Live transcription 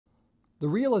The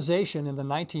realization in the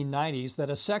 1990s that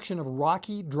a section of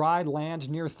rocky, dry land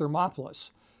near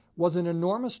Thermopolis was an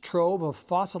enormous trove of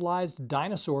fossilized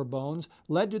dinosaur bones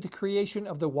led to the creation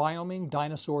of the Wyoming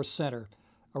Dinosaur Center,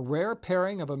 a rare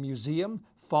pairing of a museum,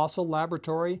 fossil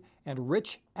laboratory, and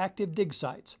rich active dig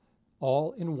sites,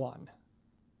 all in one.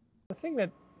 The thing that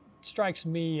strikes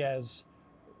me as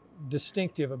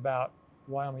distinctive about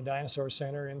Wyoming Dinosaur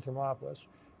Center in Thermopolis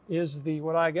is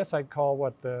what I guess I'd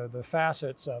call the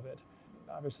facets of it.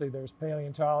 Obviously there's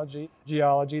paleontology,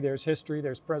 geology, there's history,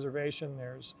 there's preservation,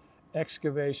 there's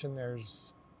excavation,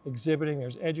 there's exhibiting,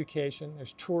 there's education,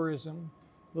 there's tourism,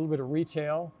 a little bit of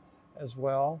retail as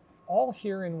well, all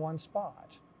here in one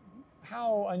spot.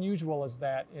 How unusual is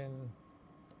that in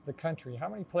the country? How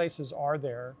many places are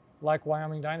there like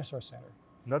Wyoming Dinosaur Center?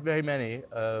 Not very many.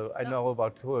 I know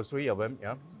about 2 or 3 of them,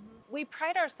 yeah. We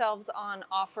pride ourselves on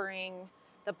offering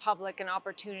the public an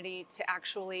opportunity to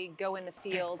actually go in the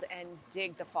field and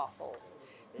dig the fossils.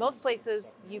 Most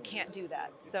places you can't do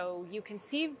that. So you can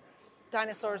see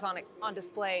dinosaurs on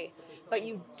display, but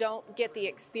you don't get the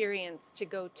experience to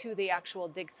go to the actual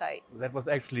dig site. That was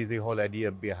actually the whole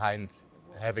idea behind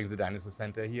having the Dinosaur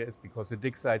Center here, is because the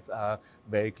dig sites are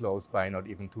very close by, not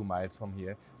even 2 miles from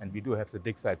here, and we do have the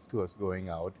dig sites tours going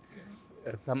out.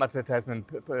 Some advertisement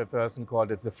person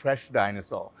called it the fresh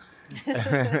dinosaur.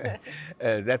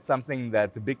 That's something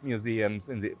that the big museums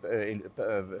in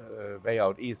the way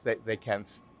out east, they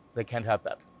can't have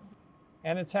that.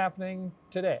 And it's happening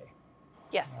today.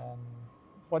 Yes.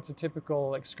 What's a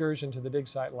typical excursion to the dig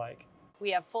site like? We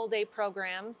have full day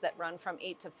programs that run from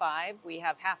 8 to 5. We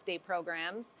have half day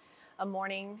programs, a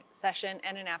morning session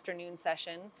and an afternoon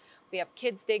session. We have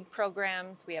kids dig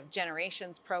programs, we have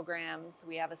generations programs,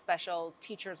 we have a special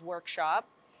teachers workshop.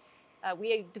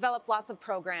 We develop lots of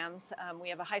programs. We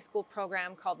have a high school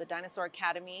program called the Dinosaur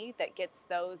Academy that gets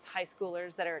those high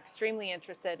schoolers that are extremely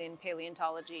interested in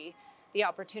paleontology the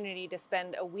opportunity to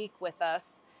spend a week with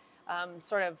us,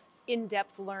 sort of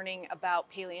in-depth learning about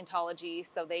paleontology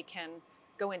so they can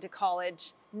go into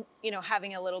college, you know,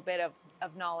 having a little bit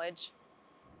of knowledge.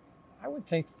 I would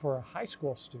think for a high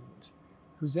school student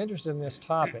who's interested in this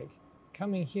topic,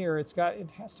 coming here, it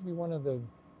has to be one of the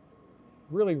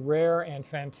really rare and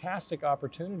fantastic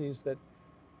opportunities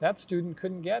that student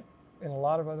couldn't get in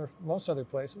most other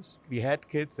places. We had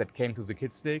kids that came to the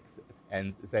kids digs,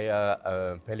 and they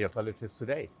are paleontologists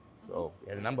today. So we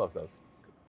had a number of those.